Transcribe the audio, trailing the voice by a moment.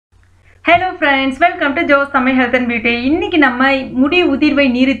Hello friends, welcome to Joe's Tamil Health and Beauty. இன்னைக்கு நம்ம முடி உதிர்வை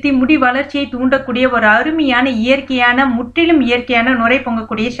நிறுத்தி முடி வளர்ச்சியை தூண்டக்கூடிய ஒரு அருமையான இயற்கையான முற்றிலும் இயற்கையான நுரை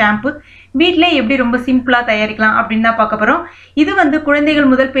பொங்கக்கூடிய ஷாம்பு வீட்லயே எப்படி ரொம்ப சிம்பிளா தயாரிக்கலாம் அப்படினு தான் பார்க்க போறோம். இது வந்து குழந்தைகள்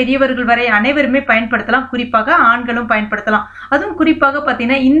முதல் பெரியவர்கள் வரை அனைவருமே பயன்படுத்தலாம். குறிப்பாக ஆண்களும் பயன்படுத்தலாம். அதுவும் குறிப்பாக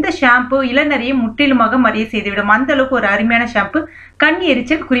பாத்தீங்கன்னா இந்த ஷாம்பு இளநரையை முற்றிலுமாக மறைய செய்துவிடும். அந்த அளவுக்கு ஒரு அருமையான ஷாம்பு. கண்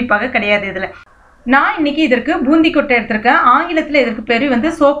எரிச்சல் குறிப்பாக கிடையாது இதுல. நான் இன்னைக்கு இதற்கு பூந்தி கொட்டை எடுத்திருக்கேன். ஆங்கிலத்துல இதற்கு பேரு வந்து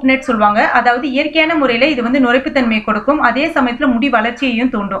சோப் நெட் சொல்லுவாங்க. அதாவது இயற்கையான முறையில இது வந்து நுரைப்புத்தன்மையை கொடுக்கும். அதே சமயத்துல முடி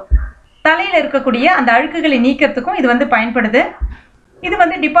வளர்ச்சியையும் தூண்டும். தலையில இருக்கக்கூடிய அந்த அழுக்குகளை நீக்கிறதுக்கும் இது வந்து பயன்படுது. இது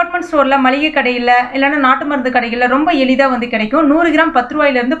வந்து டிபார்ட்மெண்ட் ஸ்டோர்ல மளிகை கடையில இல்லைன்னா நாட்டு மருந்து கடைகள்ல ரொம்ப எளிதா வந்து கிடைக்கும். 100 கிராம் 10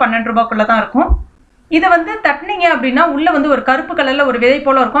 ரூபாயில இருந்து 12 ரூபாய்க்குள்ள தான் இருக்கும். இதை வந்து தட்டினீங்க அப்படின்னா உள்ள வந்து ஒரு கருப்பு கலர்ல ஒரு விதை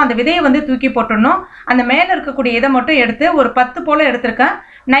போல இருக்கும். அந்த விதையை வந்து தூக்கி போட்டுடணும். அந்த மேல இருக்கக்கூடிய இதை மட்டும் எடுத்து ஒரு 10 போல எடுத்திருக்கேன்.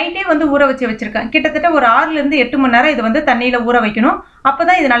 நைட்டே வந்து ஊற வச்சிருக்கேன். கிட்டத்தட்ட ஒரு 6ல இருந்து 8 மணி நேரம் இது வந்து தண்ணியில ஊற வைக்கணும்.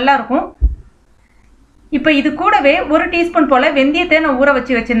 அப்பதான் இது நல்லா இருக்கும். இப்ப இது கூடவே 1 டீஸ்பூன் போல வெந்தயத்தை நான் ஊற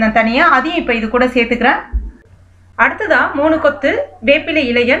வச்சிருந்தேன் தனியா. அதையும் இப்ப இது கூட சேர்த்துக்கிறேன். அடுத்ததா 3 கொத்து வேப்பிலை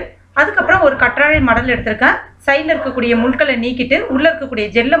இலைகள், அதுக்கப்புறம் ஒரு கற்றாழை மடல் எடுத்திருக்கேன். சைடில் இருக்கக்கூடிய முட்களை நீக்கிட்டு உள்ள இருக்கக்கூடிய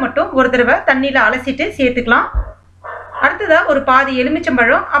ஜெல்லை மட்டும் ஒரு தடவை தண்ணியில அலசிட்டு சேர்த்துக்கலாம். அடுத்ததா ஒரு பாதி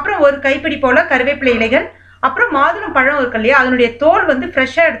எலுமிச்சம்பழம், அப்புறம் ஒரு கைப்பிடி போல கருவேப்பிலை இலைகள், அப்புறம் மாதுளம் பழம் இருக்கு இல்லையா, அதனுடைய தோல் வந்து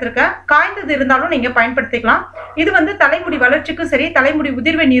ஃப்ரெஷ்ஷா எடுத்திருக்கேன். காய்ந்தது இருந்தாலும் நீங்க பயன்படுத்திக்கலாம். இது வந்து தலைமுடி வளர்ச்சிக்கும் சரி, தலைமுடி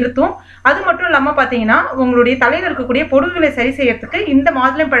உதிர்வை நிறுத்தும். அது மட்டும் இல்லாம பாத்தீங்கன்னா உங்களுடைய தலையில இருக்கக்கூடிய பொடுகுகளை சரி செய்யறதுக்கு இந்த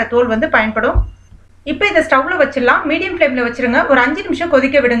மாதுளம் பழ தோல் வந்து பயன்படும். இப்போ இதை ஸ்டவ்ல வச்சிடலாம். மீடியம் ஃப்ளேம்ல வச்சிருங்க. ஒரு 5 நிமிஷம்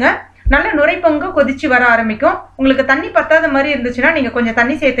கொதிக்க விடுங்க. நல்ல நுரை பொங்கு கொதிச்சு வர ஆரம்பிக்கும். உங்களுக்கு தண்ணி பத்தாத மாதிரி இருந்துச்சுன்னா நீங்க கொஞ்சம்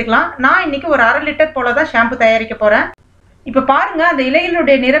தண்ணி சேர்த்துக்கலாம். நான் இன்னைக்கு ஒரு 1/2 லிட்டர் போலதான் ஷாம்பு தயாரிக்க போறேன். இப்ப பாருங்க, அந்த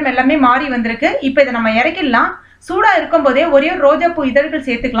இலைகளுடைய நிறம் எல்லாமே மாறி வந்திருக்கு. இப்ப இதை நம்ம இறக்கிடலாம். சூடா இருக்கும் போதே ஒரே ரோஜா பூ இதழ்கள்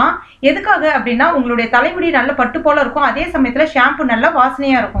சேர்த்துக்கலாம். எதுக்காக அப்படின்னா உங்களுடைய தலைமுடி நல்ல பட்டு போல இருக்கும். அதே சமயத்துல ஷாம்பு நல்லா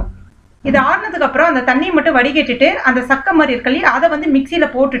வாசனையா இருக்கும். இது ஆறுனதுக்கு அப்புறம் அந்த தண்ணியை மட்டும் வடிகட்டிட்டு அந்த சக்கை மாதிரி இருக்கலையே அதை வந்து மிக்சியில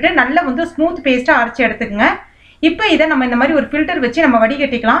போட்டுட்டு நல்லா வந்து ஸ்மூத் பேஸ்டா அரைச்சி எடுத்துக்கங்க. இப்போ இதை நம்ம இந்த மாதிரி ஒரு ஃபில்டர் வச்சு நம்ம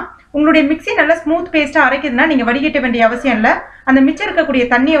வடிகட்டிக்கலாம். உங்களுடைய மிக்சி நல்லா ஸ்மூத் பேஸ்டா அரைக்குதுன்னா நீங்க வடிகட்ட வேண்டிய அவசியம் இல்லை. அந்த மிச்சம் இருக்கக்கூடிய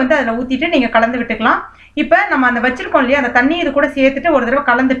தண்ணியை வந்து அதில் ஊத்திட்டு நீங்க கலந்து விட்டுக்கலாம். இப்போ நம்ம அந்த வச்சிருக்கோம் இல்லையா, அந்த தண்ணி இது கூட சேர்த்துட்டு ஒரு தடவை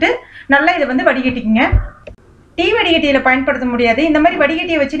கலந்துட்டு நல்லா இதை வந்து வடிகட்டிக்குங்க. டீ வடிகட்டியில பயன்படுத்த முடியாது. இந்த மாதிரி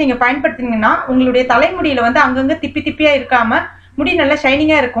வடிகட்டியை வச்சு நீங்க பயன்படுத்தினீங்கன்னா உங்களுடைய தலைமுடியில வந்து அங்கங்க திப்பி திப்பியா இருக்காம முடி நல்லா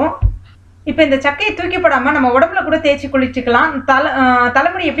ஷைனிங்கா இருக்கும். இப்போ இந்த சக்கையை தூக்கி போடாம நம்ம உடம்புல கூட தேய்ச்சி குளிச்சுக்கலாம்.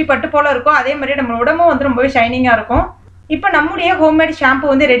 தலைமுடி எப்படி பட்டு போல இருக்கோ அதே மாதிரி நம்ம உடம்பும் வந்து ரொம்பவே ஷைனிங்கா இருக்கும். இப்போ நம்முடைய ஹோம்மேட் ஷாம்பு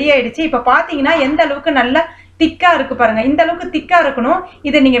வந்து ரெடி ஆயிடுச்சு. இப்போ பாத்தீங்கன்னா எந்த அளவுக்கு நல்லா திக்கா இருக்கு பாருங்க. இந்த அளவுக்கு திக்கா இருக்கணும்.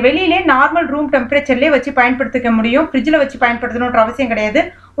 இதை நீங்க வெளியிலே நார்மல் ரூம் டெம்பரேச்சர்லயே வச்சு பயன்படுத்திக்க முடியும். ஃப்ரிட்ஜில் வச்சு பயன்படுத்தணுன்ற அவசியம் கிடையாது.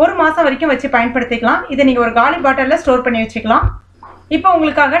 1 மாசம் வரைக்கும் வச்சு பயன்படுத்திக்கலாம். இதை நீங்க ஒரு காலி பாட்டில்ல ஸ்டோர் பண்ணி வச்சுக்கலாம். இப்போ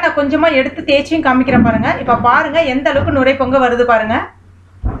உங்களுக்காக நான் கொஞ்சமா எடுத்து தேய்ச்சியும் காமிக்கிறேன் பாருங்க. இப்போ பாருங்க எந்த அளவுக்கு நுரை பொங்க வருது பாருங்க.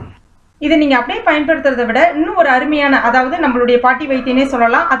 இதை நீங்க அப்படியே பயன்படுத்துறதை விட இன்னும் ஒரு அருமையான, அதாவது நம்மளுடைய பாட்டி வைத்தியனே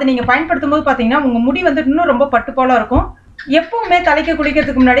சொல்லலாம். அதை நீங்க பயன்படுத்தும் போது பாத்தீங்கன்னா உங்க முடி வந்து இன்னும் ரொம்ப பட்டு போல இருக்கும். எப்பவுமே தலைக்கு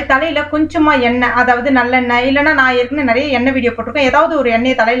குளிக்கிறதுக்கு முன்னாடி தலையில கொஞ்சமா எண்ணெய், அதாவது நல்லெண்ணெய் இல்லைன்னா நான் ஏற்கனவே நிறைய எண்ணெய் வீடியோ போட்டிருக்கேன். ஏதாவது ஒரு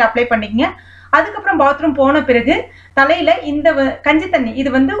எண்ணெயை தலையில அப்ளை பண்ணிக்கங்க. அதுக்கப்புறம் பாத்ரூம் போன பிறகு தலையில இந்த கஞ்சி தண்ணி, இது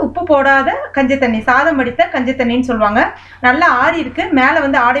வந்து உப்பு போடாத கஞ்சி தண்ணி, சாதம் வடித்த கஞ்சி தண்ணின்னு சொல்லுவாங்க. நல்லா ஆறி இருக்கு, மேல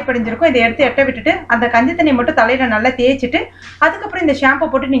வந்து ஆடை படிஞ்சிருக்கும். இதை எடுத்து எட்ட விட்டுட்டு அந்த கஞ்சி தண்ணி மட்டும் தலையில நல்லா தேய்ச்சிட்டு அதுக்கப்புறம் இந்த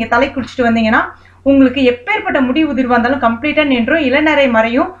ஷாம்பு போட்டு நீங்க தலை குளிச்சுட்டு வந்தீங்கன்னா உங்களுக்கு எப்பேற்பட்ட முடி உதிர்வா இருந்தாலும் கம்ப்ளீட்டா நின்றும், இளநரை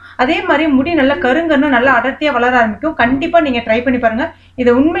மறையும். அதே மாதிரி முடி நல்லா கருங்கன்னு நல்லா அடர்த்தியா வளர ஆரம்பிக்கும். கண்டிப்பா நீங்க ட்ரை பண்ணி பாருங்க.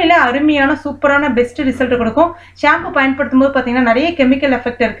 இது உண்மையில அருமையான சூப்பரான பெஸ்ட் ரிசல்ட் கொடுக்கும். ஷாம்பு பயன்படுத்தும் போது பாத்தீங்கன்னா நிறைய கெமிக்கல்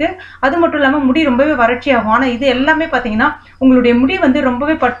எஃபெக்ட் இருக்கு. அது மட்டும் இல்லாம முடி ரொம்பவே வறட்சி ஆகும். ஆனா இது எல்லாமே பாத்தீங்கன்னா உங்களுடைய முடி வந்து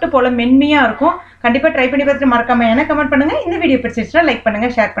ரொம்பவே பட்டு போல மென்மையா இருக்கும். கண்டிப்பா ட்ரை பண்ணி பார்த்துட்டு மறக்காம எனக்கு கமெண்ட் பண்ணுங்க. இந்த வீடியோ பிடிச்சிருச்சுன்னா லைக் பண்ணுங்க,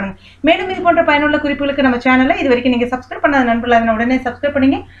 ஷேர் பண்ணுங்க. மேலும் இது போன்ற பயனுள்ள குறிப்புகளுக்கு நம்ம சேனலை இது வரைக்கும் நீங்க சப்ஸ்கிரைப் பண்ணாத நண்பர்களாக உடனே சப்ஸ்கிரைப்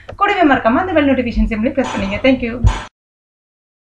பண்ணுங்க. கூடவே மறக்காம அந்த பெல் நோட்டிஃபிகேஷன் சிம்லி பிரஸ் பண்ணுங்க. தேங்க்யூ.